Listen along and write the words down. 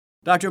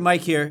Dr. Mike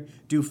here.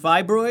 Do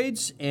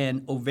fibroids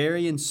and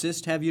ovarian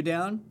cysts have you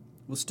down?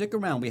 Well, stick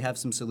around. We have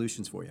some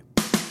solutions for you.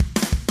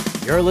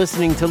 You're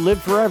listening to Live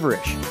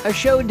Foreverish, a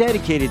show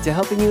dedicated to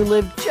helping you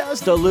live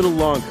just a little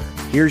longer.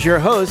 Here's your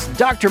hosts,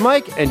 Dr.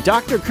 Mike and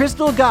Dr.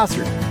 Crystal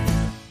Gossard.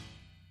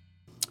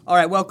 All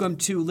right, welcome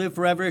to Live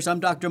Foreverish.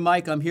 I'm Dr.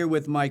 Mike. I'm here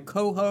with my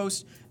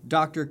co-host,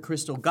 Dr.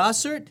 Crystal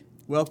Gossard.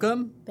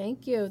 Welcome.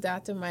 Thank you,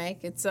 Dr.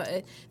 Mike.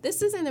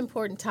 This is an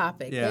important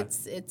topic. Yeah.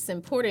 It's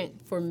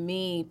important for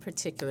me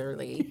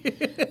particularly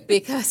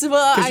because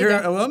you're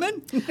a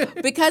woman.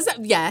 Because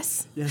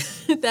yes,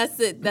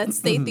 that's it. Let's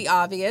state the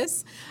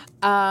obvious,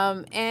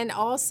 and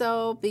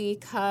also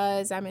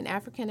because I'm an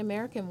African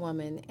American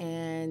woman,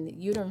 and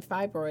uterine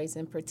fibroids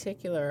in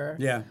particular.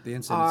 Yeah, the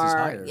incidence is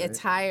higher. It's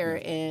higher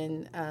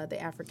in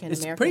the African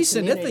American. It's pretty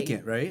community.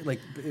 significant, right?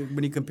 Like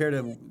when you compare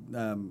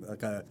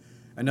to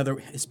another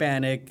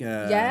Hispanic,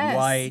 yes.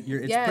 white,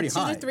 it's pretty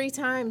high. 2 to 3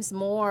 times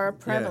more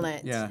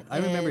prevalent. Yeah. I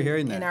remember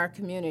hearing that in our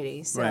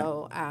community.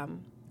 So, right.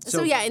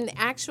 So yeah, and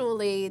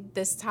actually,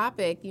 this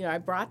topic, I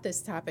brought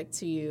this topic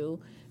to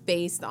you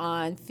based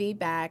on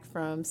feedback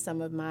from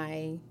some of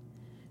my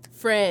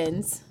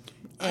friends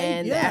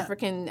and the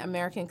African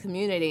American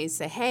community.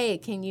 Say, hey,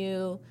 can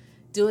you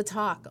do a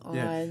talk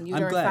on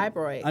uterine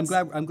fibroids?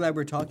 I'm glad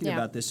we're talking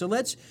about this. So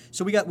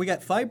we got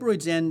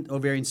fibroids and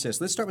ovarian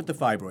cysts. Let's start with the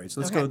fibroids.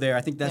 Let's go there.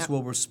 I think that's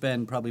where we'll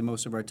spend probably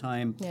most of our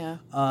time. Yeah.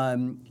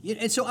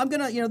 And so I'm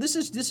gonna, this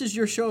is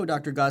your show,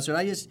 Dr.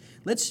 Gossard.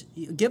 Let's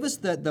give us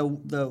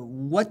the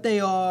what they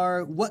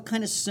are, what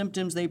kind of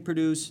symptoms they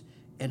produce,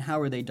 and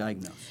how are they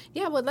diagnosed?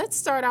 Yeah. Well, let's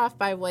start off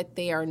by what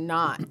they are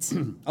not.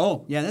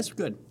 Oh, yeah, that's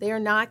good. They are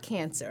not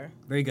cancer.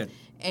 Very good.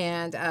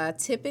 And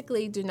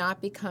typically do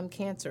not become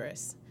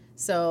cancerous.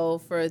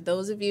 So for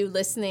those of you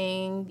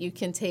listening, you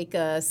can take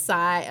a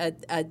sigh,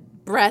 a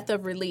breath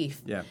of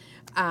relief. Yeah.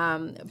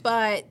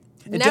 But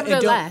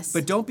nevertheless,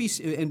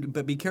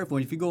 but be careful.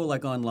 If you go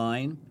like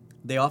online,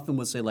 they often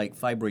will say like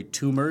fibroid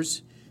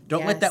tumors.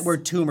 Don't let that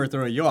word tumor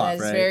throw you off.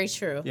 That is very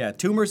true. Yeah,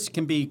 tumors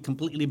can be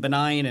completely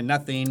benign and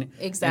nothing.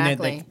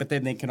 Exactly. But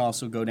then they can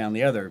also go down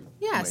the other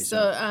way.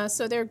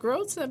 So there are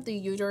growths of the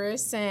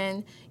uterus,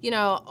 and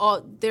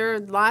there are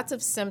lots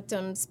of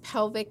symptoms: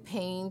 pelvic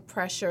pain,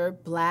 pressure,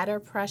 bladder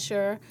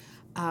pressure,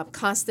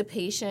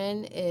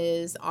 constipation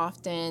is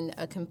often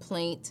a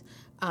complaint.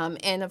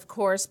 And of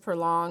course,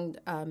 prolonged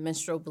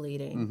menstrual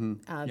bleeding,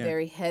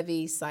 very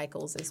heavy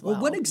cycles as well.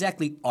 Well, what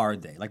exactly are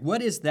they? Like,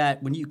 what is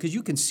that? Because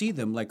you can see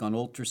them like on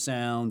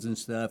ultrasounds and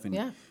stuff,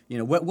 and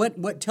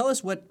what? Tell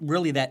us what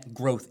really that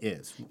growth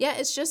is. Yeah,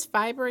 it's just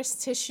fibrous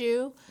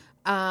tissue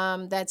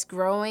that's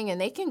growing, and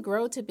they can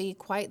grow to be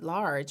quite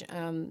large.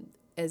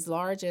 As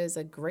large as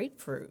a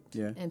grapefruit.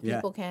 Yeah. And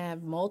people can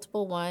have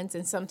multiple ones,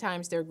 and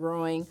sometimes they're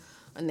growing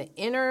on the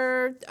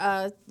inner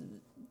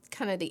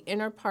kind of the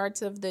inner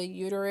parts of the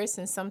uterus,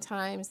 and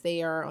sometimes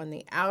they are on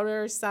the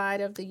outer side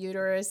of the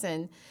uterus.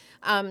 And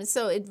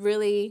so it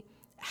really,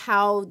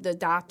 how the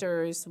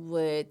doctors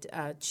would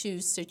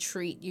choose to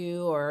treat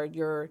you, or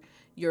your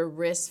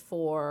risk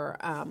for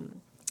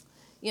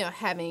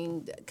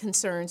having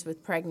concerns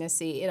with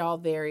pregnancy, it all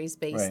varies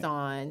based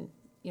on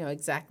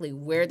exactly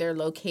where they're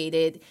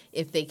located,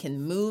 if they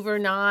can move or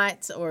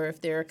not, or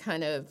if they're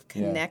kind of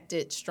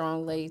connected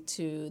strongly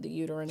to the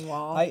uterine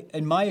wall.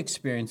 In my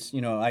experience,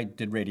 I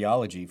did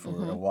radiology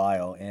for a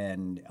while,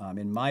 and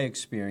in my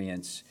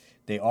experience,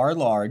 they are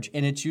large,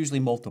 and it's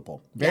usually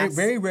multiple.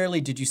 Very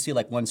rarely did you see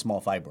like one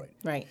small fibroid.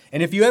 Right.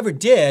 And if you ever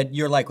did,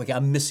 you're like, okay,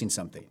 I'm missing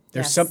something.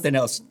 There's something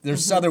else.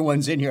 There's other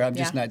ones in here. I'm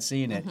just not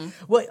seeing it.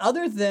 Well,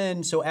 other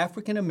than,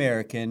 African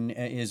American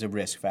is a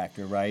risk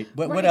factor, right?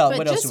 What else? But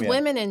what else just do we have?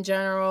 women in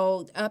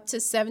general, up to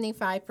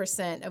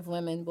 75% of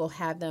women will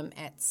have them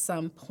at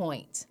some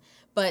point.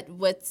 But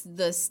what's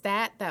the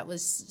stat that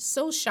was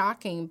so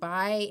shocking,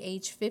 by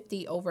age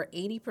 50, over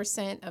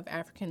 80% of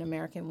African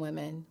American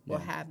women will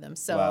have them.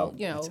 So,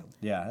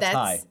 that's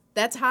high.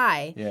 That's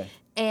high. Yeah.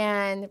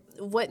 And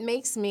what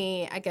makes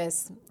me, I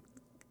guess,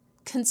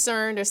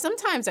 concerned, or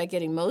sometimes I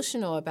get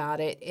emotional about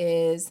it,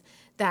 is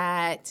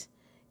that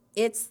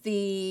it's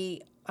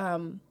the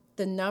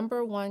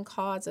number one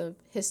cause of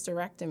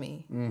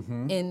hysterectomy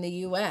in the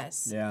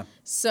U.S. Yeah.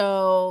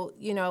 So,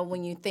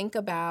 when you think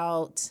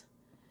about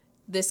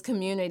this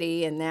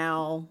community, and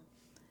now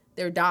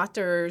their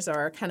doctors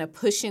are kind of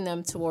pushing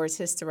them towards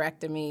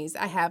hysterectomies.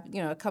 I have,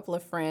 a couple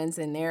of friends,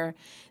 and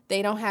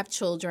they don't have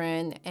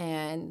children,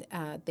 and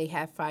they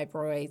have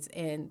fibroids,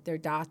 and their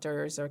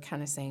doctors are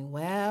kind of saying,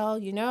 well,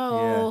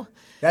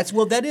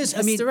 that is,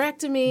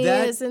 hysterectomy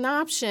is an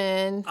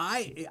option.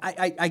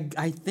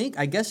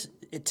 I guess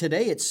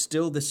today it's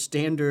still the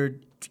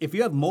standard. If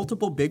you have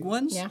multiple big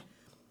ones. Yeah.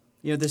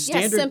 The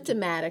standard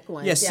symptomatic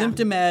ones. Yeah,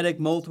 symptomatic,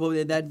 multiple.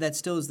 That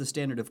still is the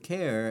standard of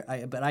care.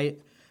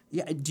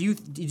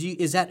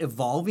 Is that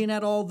evolving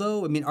at all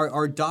though? I mean,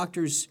 are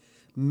doctors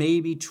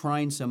maybe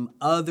trying some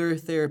other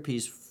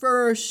therapies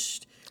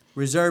first,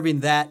 reserving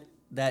that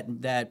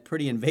that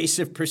pretty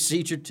invasive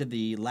procedure to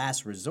the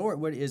last resort?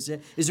 What is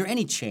it? Is there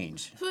any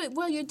change?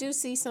 Well, you do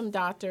see some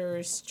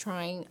doctors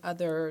trying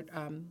other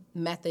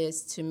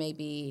methods to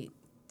maybe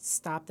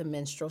stop the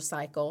menstrual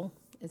cycle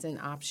is an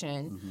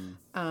option.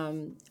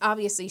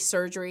 Obviously,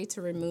 surgery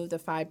to remove the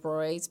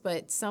fibroids,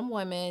 but some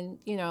women,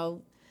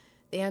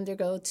 they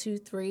undergo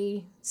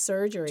 2-3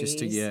 surgeries. Just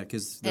to,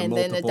 because and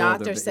then the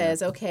doctor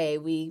says, okay,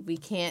 we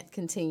can't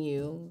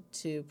continue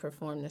to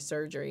perform the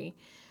surgery.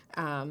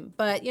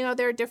 But,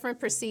 there are different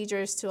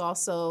procedures to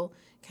also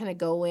kind of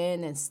go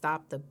in and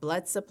stop the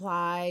blood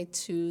supply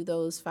to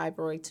those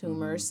fibroid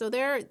tumors. So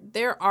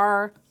there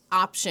are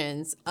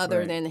options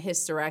other than a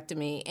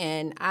hysterectomy.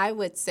 And I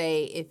would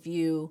say if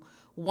you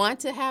want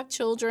to have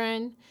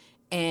children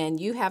and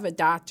you have a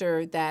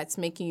doctor that's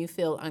making you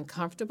feel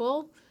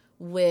uncomfortable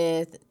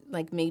with,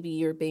 like, maybe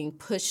you're being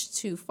pushed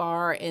too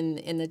far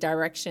in the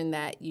direction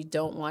that you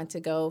don't want to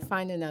go,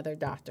 find another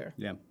doctor.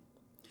 Yeah.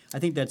 I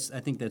think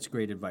that's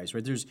great advice,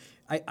 right?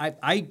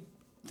 I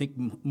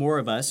think more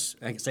of us,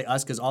 I can say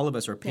us because all of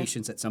us are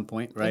patients at some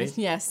point, right?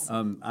 Yes.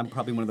 I'm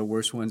probably one of the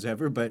worst ones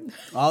ever, but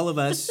all of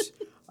us.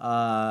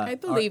 I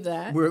believe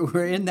that.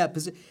 We're in that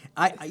position.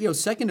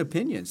 Second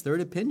opinions,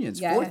 third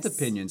opinions, fourth Yes.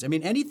 opinions. I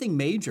mean, anything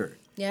major.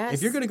 Yes.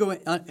 If you're going to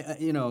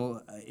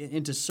go,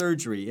 into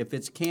surgery, if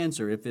it's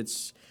cancer, if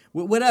it's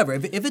whatever,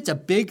 if it's a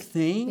big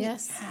thing,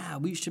 yes,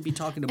 we should be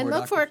talking to and more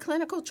look doctors. for a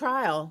clinical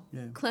trial.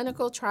 Yeah.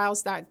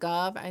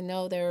 Clinicaltrials.gov. I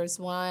know there's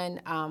one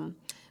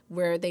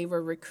where they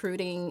were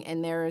recruiting,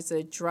 and there is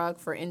a drug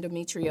for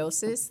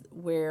endometriosis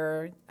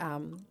where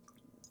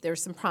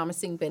there's some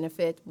promising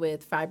benefit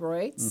with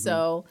fibroids.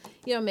 So,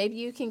 maybe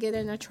you can get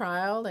in a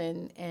trial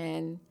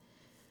and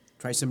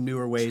try some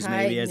newer ways,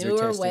 maybe as they're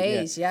testing.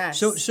 Ways, yes.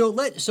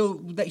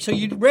 So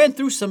you ran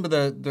through some of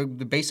the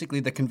basically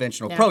the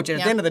conventional approach, and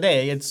at the end of the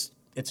day, it's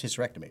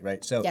hysterectomy,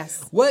 right? So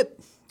yes.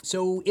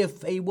 So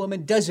if a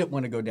woman doesn't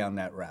want to go down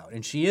that route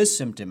and she is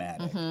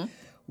symptomatic,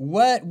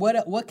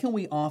 what can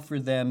we offer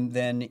them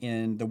then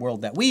in the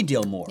world that we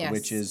deal more, yes.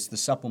 which is the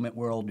supplement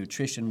world,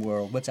 nutrition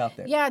world? What's out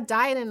there? Yeah,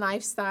 diet and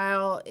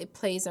lifestyle, it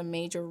plays a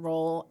major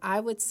role. I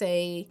would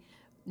say,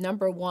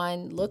 number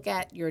one, look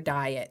at your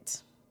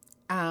diet.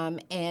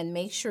 And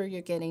make sure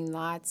you're getting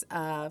lots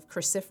of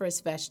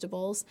cruciferous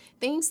vegetables,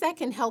 things that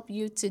can help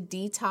you to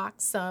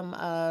detox some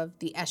of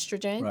the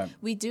estrogen. Right.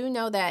 We do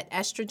know that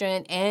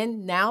estrogen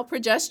and now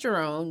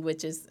progesterone,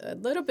 which is a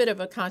little bit of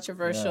a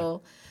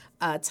controversial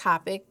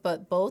topic,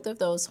 but both of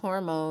those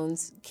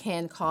hormones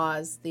can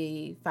cause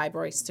the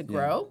fibroids to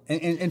grow.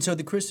 And so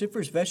the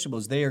cruciferous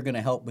vegetables, they are going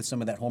to help with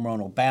some of that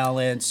hormonal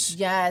balance,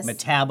 yes,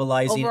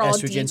 metabolizing overall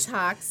estrogen.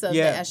 Detox of the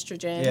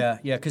estrogen.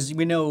 Yeah, because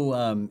we know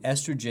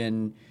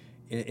estrogen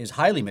is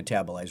highly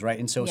metabolized, right?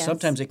 And so yes.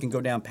 sometimes it can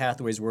go down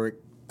pathways where it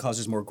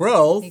causes more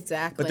growth.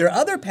 Exactly. But there are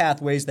other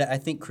pathways that I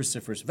think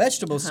cruciferous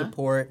vegetables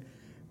support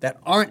that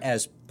aren't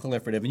as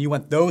proliferative, and you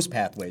want those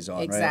pathways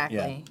on, exactly.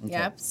 right? Yeah.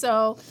 Yep.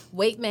 So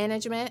weight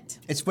management.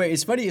 It's funny.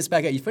 It's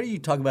funny you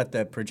talk about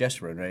the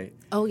progesterone, right?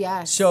 Oh,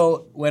 yes.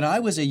 So when I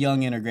was a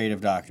young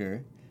integrative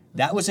doctor,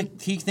 that was a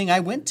key thing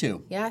I went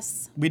to.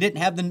 Yes. We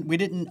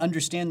didn't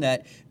understand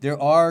that there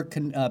are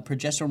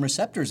progesterone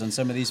receptors on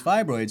some of these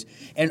fibroids,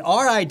 and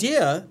our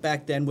idea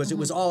back then was it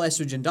was all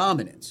estrogen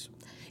dominance.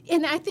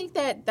 And I think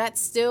that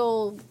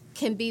still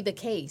can be the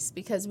case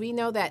because we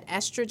know that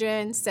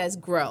estrogen says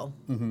grow.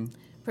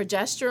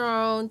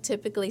 Progesterone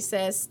typically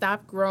says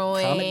stop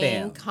growing. Calm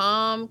it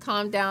down.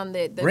 Calm down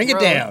the Bring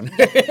growth. it down.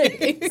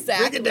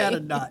 Exactly. Bring it down a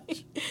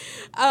notch.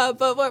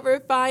 But what we're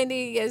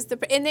finding is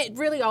and it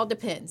really all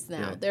depends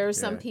now. Yeah, There are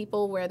some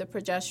people where the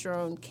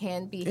progesterone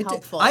can be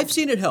helpful. I've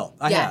seen it help.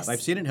 I Yes. have.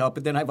 I've seen it help,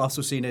 but then I've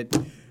also seen it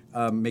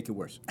make it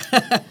worse.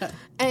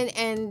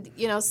 And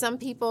some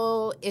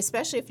people,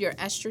 especially if you're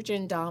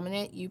estrogen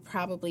dominant, you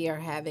probably are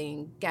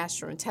having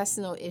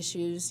gastrointestinal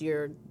issues.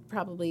 You're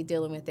probably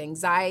dealing with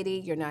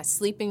anxiety. You're not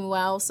sleeping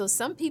well. So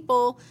some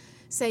people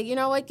say, you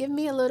know what, give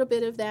me a little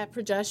bit of that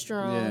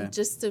progesterone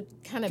just to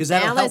kind of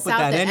balance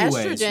out the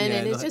estrogen,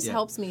 and it just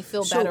helps me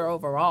feel better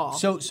overall.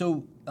 So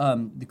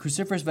the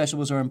cruciferous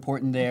vegetables are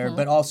important there,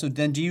 but also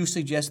then do you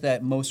suggest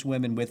that most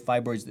women with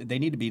fibroids, they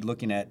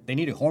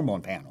need a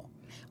hormone panel?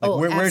 Like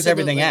where's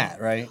everything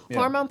at, right? Yeah.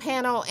 Hormone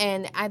panel,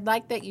 and I'd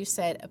like that you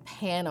said a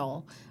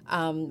panel.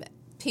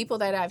 People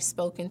that I've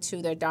spoken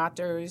to, their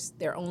doctors,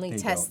 they're only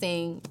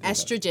testing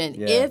estrogen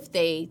if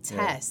they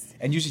test. Yeah.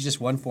 And usually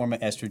just one form of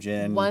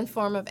estrogen. One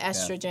form of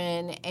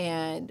estrogen,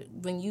 and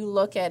when you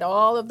look at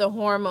all of the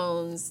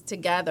hormones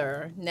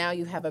together, now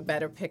you have a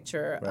better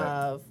picture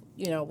of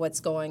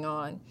what's going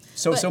on.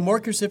 So more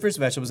cruciferous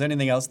vegetables.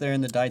 Anything else there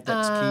in the diet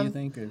that's key, you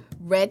think? Or?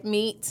 Red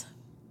meat.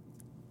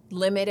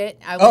 Limit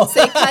it. I would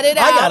say cut it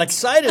out. I got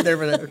excited there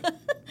for that.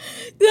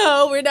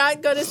 No, we're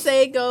not going to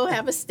say go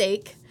have a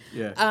steak.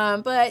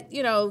 Yeah. But,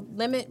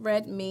 limit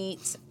red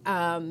meat.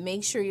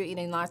 Make sure you're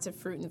eating lots of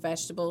fruit and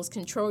vegetables.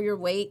 Control your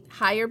weight.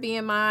 Higher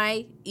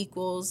BMI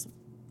equals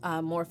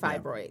more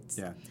fibroids.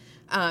 Yeah.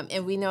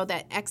 And we know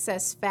that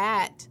excess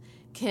fat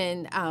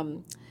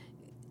can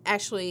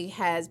actually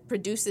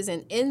produces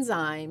an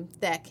enzyme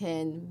that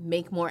can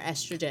make more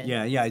estrogen.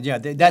 Yeah.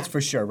 That's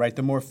for sure, right?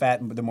 The more fat,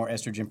 the more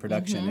estrogen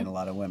production in a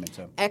lot of women.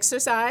 So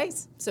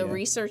Exercise. So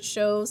research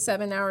shows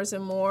 7 hours or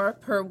more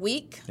per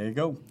week. there you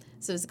go.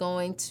 So it's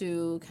going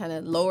to kind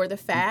of lower the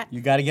fat. You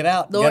got to get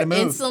out. Lower You got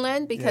to move.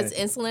 insulin because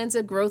insulin's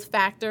a growth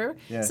factor.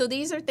 Yeah. So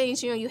these are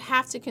things, you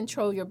have to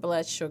control your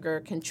blood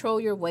sugar,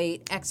 control your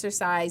weight,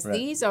 exercise. Right.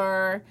 These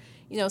are,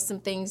 some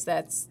things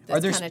that's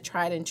kind of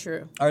tried and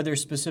true. Are there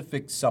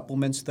specific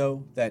supplements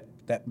though that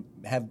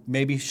have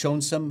maybe shown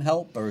some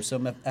help or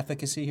some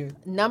efficacy here?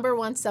 Number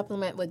one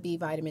supplement would be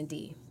vitamin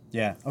D.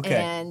 Yeah. Okay.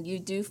 And you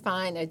do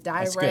find a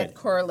good. direct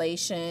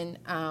correlation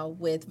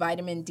with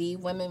vitamin D.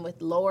 Women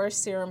with lower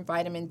serum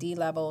vitamin D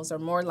levels are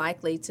more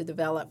likely to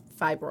develop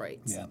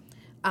fibroids.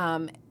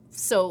 Yeah.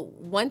 So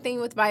one thing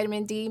with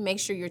vitamin D, make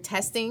sure you're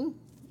testing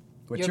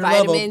What's your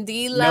level? vitamin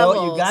D levels.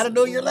 No, you got to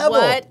know your level.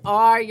 What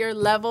are your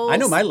levels? I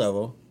know my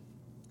level.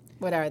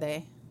 What are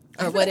they?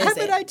 Or what is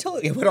it? I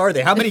told you. What are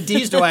they? How many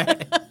D's do I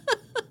have?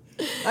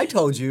 I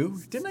told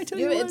you. Didn't I tell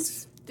you It's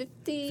once?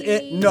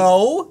 50.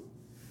 No.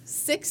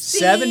 60.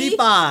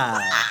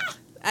 75.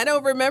 I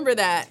don't remember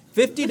that.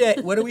 50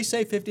 to, what do we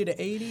say, 50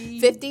 to 80?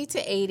 50 to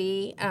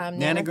 80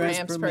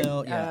 nanograms per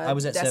mil. Yeah, I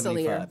was at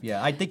deciliter. 75.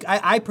 Yeah,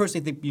 I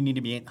personally think you need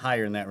to be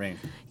higher in that range.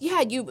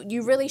 Yeah,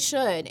 you really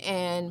should.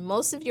 And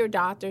most of your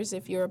doctors,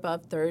 if you're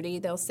above 30,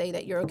 they'll say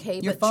that you're okay.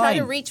 You're but try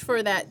to fine. reach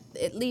for that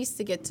at least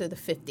to get to the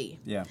 50.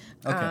 Yeah.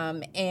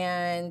 Okay.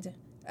 And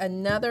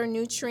another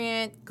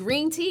nutrient,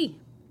 green tea.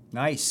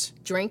 Nice.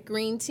 Drink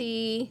green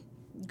tea.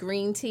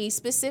 Green tea,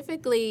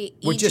 specifically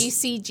Which is-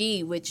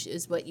 EGCG, which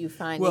is what you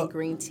find Well, in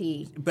green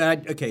tea.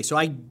 But okay, so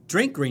I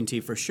drink green tea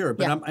for sure,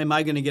 but Yeah. am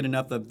I going to get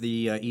enough of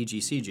the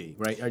EGCG,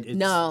 right?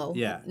 No.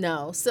 Yeah.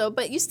 No. So,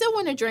 but you still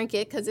want to drink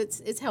it because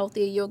it's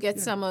healthy. You'll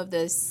get some of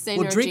the synergy.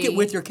 Well, drink it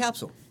with your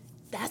capsule.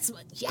 That's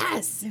what.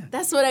 Yes.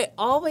 That's what I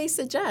always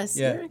suggest.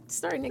 Yeah. You're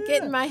starting to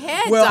get in my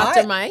head, Well,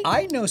 Dr. Mike.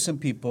 I know some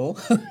people.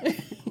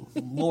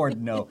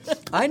 Lord, no.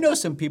 I know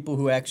some people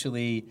who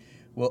actually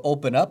will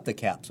open up the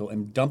capsule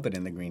and dump it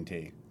in the green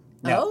tea.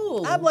 Now,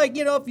 Oh. I'm like,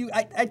 if you,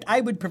 I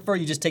would prefer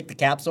you just take the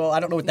capsule. I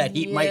don't know what that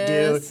heat might do,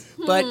 Yes.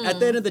 but at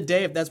the end of the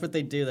day, if that's what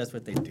they do, that's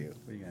what they do.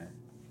 What do you got?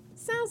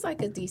 Sounds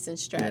like a decent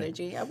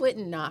strategy. I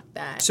wouldn't knock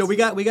that. So we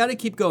got to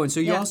keep going. So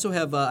you Yeah. also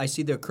have, I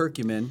see the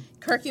curcumin.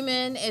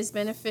 Curcumin is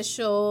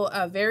beneficial,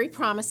 very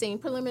promising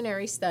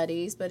preliminary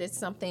studies, but it's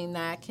something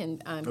that can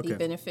be Okay.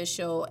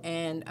 beneficial.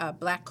 And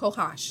black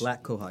cohosh.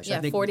 Black cohosh. Yeah,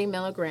 I think, 40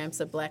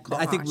 milligrams of black cohosh.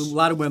 I think a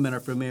lot of women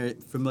are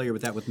familiar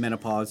with that with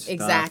menopause. Stuff.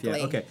 Exactly.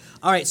 Yeah, okay.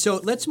 All right. So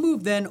let's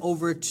move then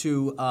over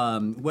to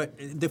what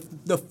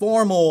the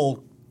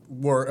formal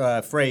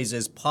phrase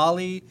is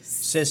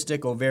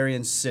polycystic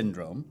ovarian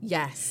syndrome.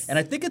 Yes. And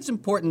I think it's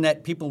important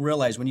that people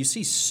realize when you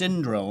see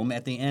syndrome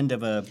at the end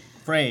of a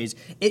phrase,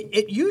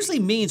 it usually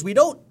means we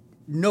don't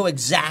know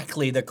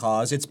exactly the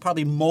cause. It's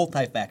probably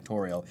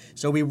multifactorial.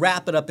 So we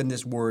wrap it up in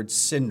this word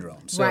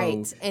syndrome. So,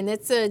 Right. And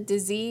it's a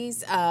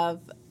disease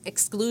of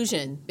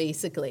exclusion,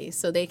 basically.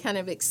 So they kind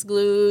of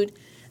exclude.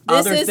 This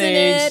Other isn't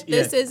things, it.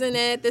 This yeah. isn't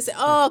it. This.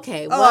 Oh,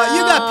 okay. Oh, Well,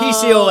 you got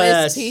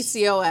PCOS. It's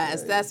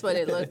PCOS. That's what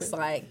it looks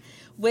like.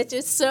 Which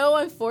is so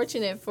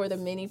unfortunate for the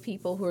many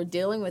people who are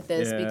dealing with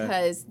this Yeah.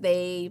 because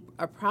they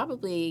are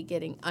probably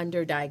getting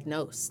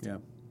underdiagnosed. Yeah.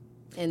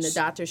 And the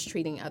doctor's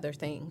treating other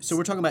things. So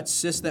we're talking about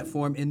cysts that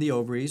form in the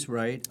ovaries,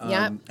 right?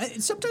 Yep.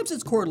 And sometimes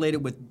it's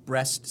correlated with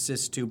breast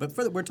cysts too, but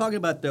we're talking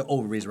about the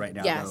ovaries right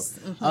now. Yes.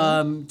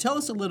 Though. Tell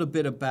us a little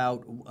bit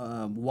about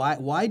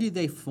why do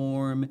they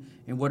form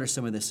and what are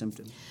some of the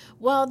symptoms?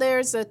 Well,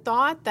 there's a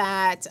thought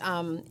that,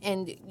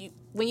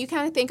 when you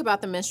kind of think about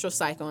the menstrual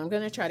cycle, I'm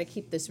going to try to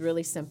keep this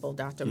really simple,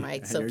 Dr.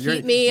 Mike. So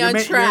keep me on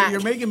track.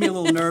 You're making me a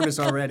little nervous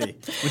already.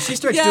 When she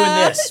starts Yeah,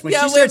 doing this, when yeah,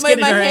 she when starts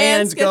getting my her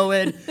hands hands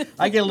going,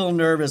 I get a little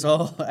nervous.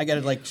 Oh, I got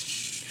to like,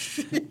 shh.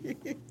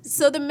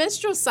 So the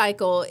menstrual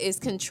cycle is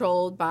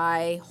controlled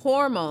by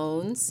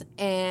hormones,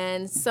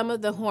 and some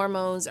of the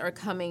hormones are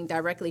coming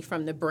directly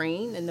from the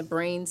brain, and the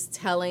brain's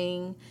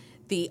telling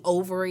the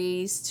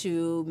ovaries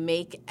to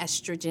make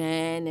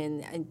estrogen,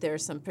 and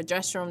there's some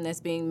progesterone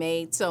that's being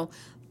made. So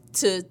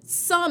to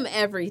sum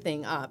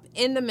everything up,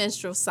 in the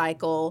menstrual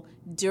cycle,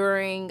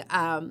 during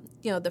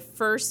the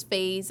first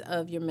phase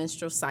of your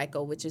menstrual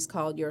cycle, which is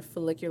called your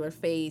follicular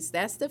phase,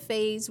 that's the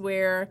phase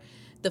where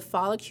the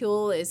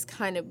follicle is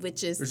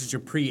This is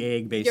your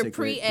pre-egg, basically. your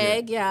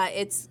pre-egg, yeah,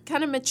 it's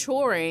kind of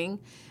maturing,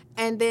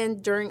 and then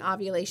during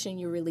ovulation,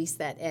 you release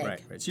that egg.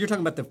 Right. So you're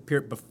talking about the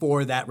period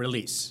before that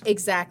release.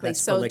 Exactly.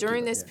 That's So follicular,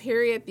 during this yeah.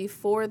 period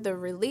before the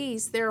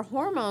release, there are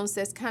hormones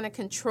that's kind of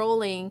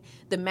controlling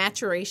the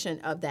maturation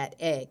of that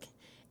egg.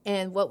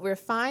 And what we're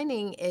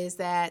finding is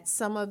that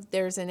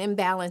there's an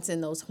imbalance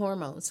in those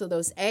hormones. So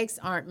those eggs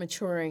aren't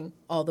maturing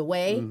all the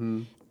way.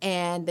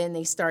 and then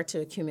they start to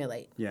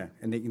accumulate. Yeah,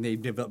 and they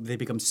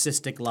become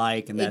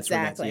cystic-like, and that's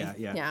Exactly. Where that's,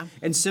 yeah. Yeah.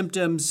 And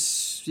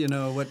symptoms,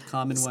 what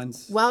common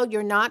ones? Well,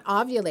 you're not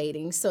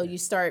ovulating, so you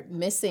start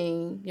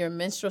missing your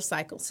menstrual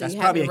cycle. So That's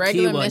you probably have a key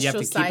regular one. You have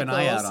menstrual to keep an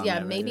eye out on that,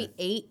 right? maybe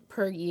 8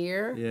 per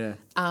year. Yeah.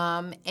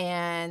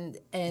 And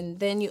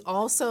then you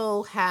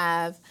also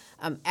have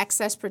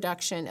excess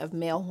production of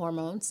male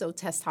hormones, so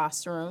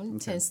testosterone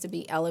tends to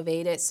be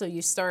elevated. So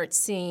you start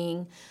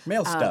seeing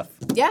Male stuff.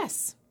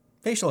 yes,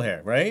 Facial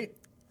hair, right?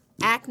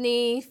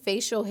 acne,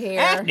 facial hair,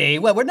 Acne?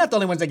 Well, we're not the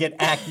only ones that get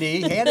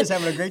acne. Hannah's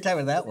having a great time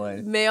with that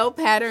one. male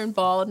pattern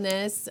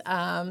baldness.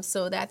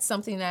 So that's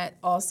something that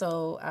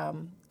also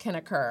can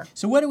occur.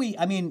 So what do we,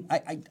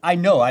 I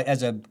know I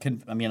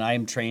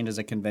am trained as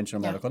a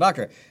conventional medical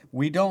doctor.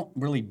 We don't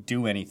really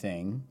do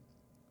anything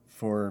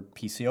for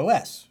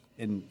PCOS.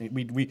 And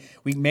we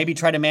maybe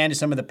try to manage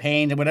some of the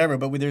pain and whatever,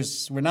 but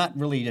we're not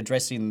really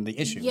addressing the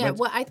issue. Yeah,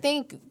 well, I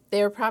think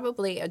they're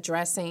probably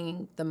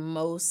addressing the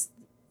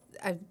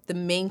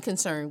main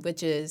concern,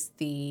 which is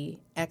the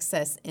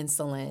excess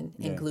insulin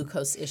and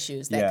glucose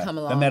issues that come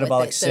along the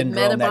metabolic with it. syndrome,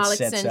 the metabolic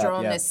that sets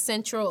syndrome, up, the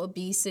central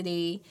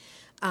obesity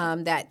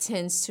that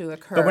tends to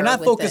occur. But we're not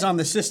with focused it. on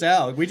the cyst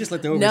out. We just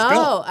let the ovaries No,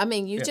 go. I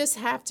mean, you just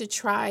have to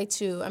try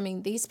to. I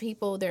mean, these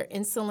people, their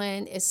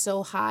insulin is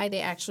so high, they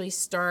actually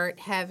start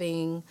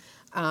having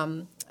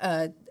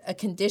a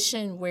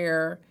condition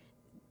where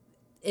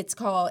it's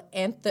called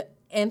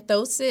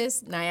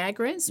anthosis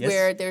nigrans,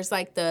 where there's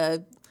like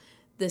the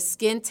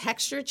skin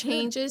texture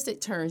changes. It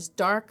turns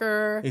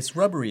darker. It's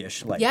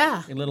rubbery-ish, like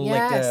Yeah, a little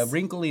yes. like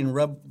wrinkly and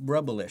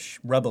rubberyish.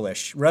 Is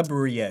that a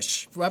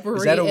Rubbery-ish.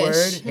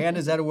 word? Hannah,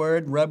 is that a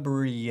word?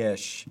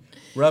 Rubberish.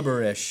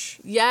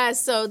 Yeah,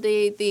 so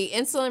the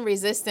insulin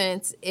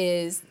resistance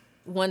is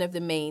one of the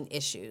main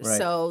issues. Right.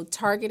 So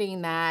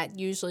targeting that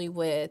usually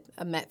with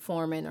a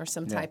metformin or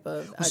some type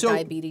of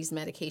diabetes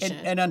medication.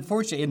 And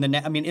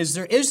unfortunately, is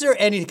there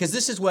any? Because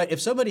this is what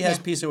if somebody has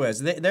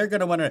PCOS, they're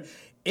going to wonder: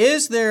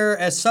 is there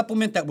a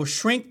supplement that will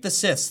shrink the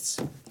cysts?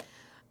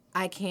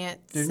 I can't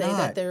There's say not.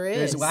 that there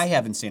is. I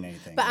haven't seen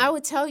anything. But I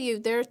would tell you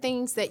there are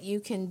things that you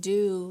can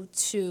do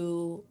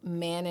to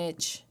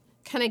manage,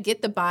 kind of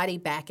get the body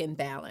back in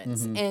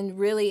balance. Mm-hmm. And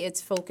really it's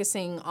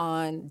focusing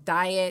on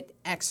diet,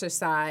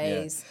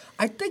 exercise.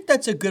 I think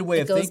that's a good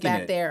way of goes thinking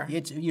back it. there.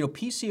 It's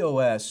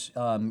PCOS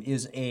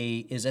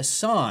is a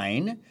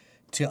sign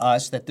to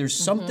us that there's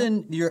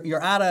something you're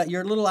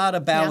a little out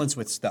of balance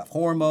with stuff,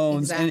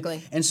 hormones,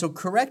 Exactly. and so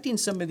correcting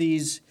some of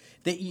these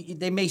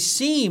they may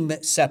seem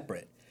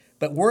separate.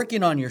 But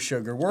working on your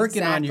sugar,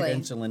 working on your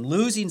insulin,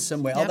 losing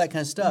some weight, all that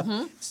kind of stuff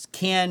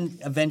can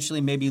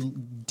eventually maybe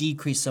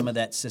decrease some of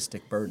that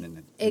cystic burden. in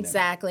there.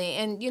 Exactly.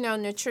 And,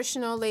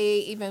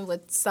 nutritionally, even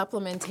with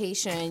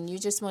supplementation, you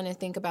just want to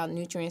think about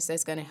nutrients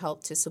that's going to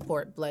help to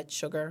support blood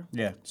sugar.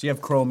 Yeah. So you have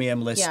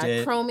chromium listed.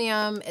 Yeah,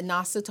 chromium,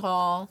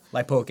 inositol.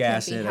 Lipoic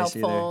acid, Can be I see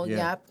there. helpful. Yeah.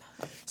 Yep.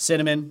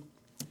 Cinnamon.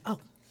 Oh,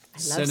 I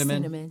love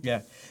cinnamon.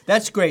 Yeah,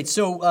 that's great.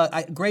 So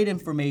great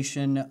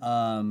information.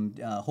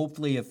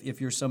 Hopefully,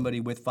 if you're somebody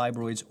with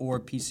fibroids or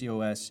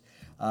PCOS,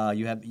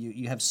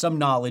 you have some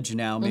knowledge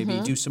now. Maybe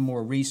do some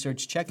more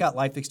research. Check out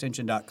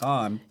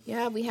lifeextension.com.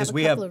 Yeah, we have a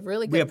we couple of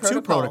really good We have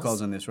protocols. 2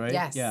 protocols on this, right?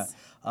 Yes. Yeah.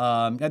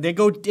 They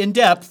go in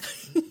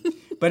depth.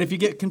 But if you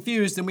get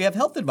confused, then we have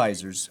health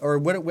advisors, or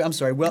what do we call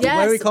them?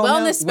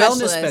 Wellness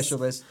Wellness specialists.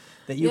 specialists.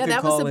 That you Yeah, could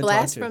that call was a and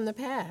blast talk to. from the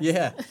past.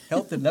 Yeah,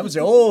 that was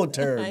the old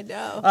term. I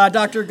know.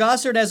 Dr.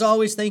 Gossard, as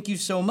always, thank you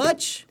so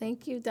much.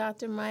 Thank you,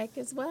 Dr. Mike,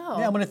 as well.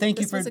 Yeah, I want to thank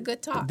you for This was a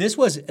good talk. This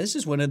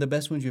is one of the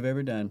best ones you've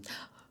ever done.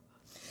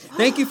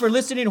 Thank you for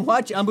listening and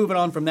watching. I'm moving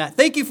on from that.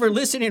 Thank you for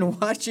listening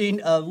and watching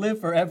Live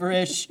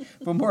Foreverish.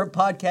 For more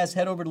podcasts,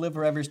 head over to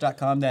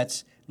liveforeverish.com.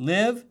 That's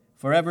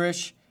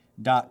liveforeverish.com.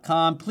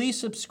 Please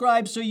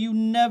subscribe so you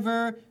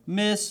never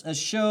miss a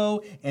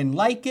show, and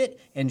like it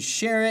and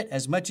share it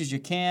as much as you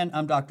can.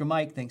 I'm Dr.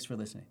 Mike. Thanks for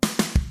listening.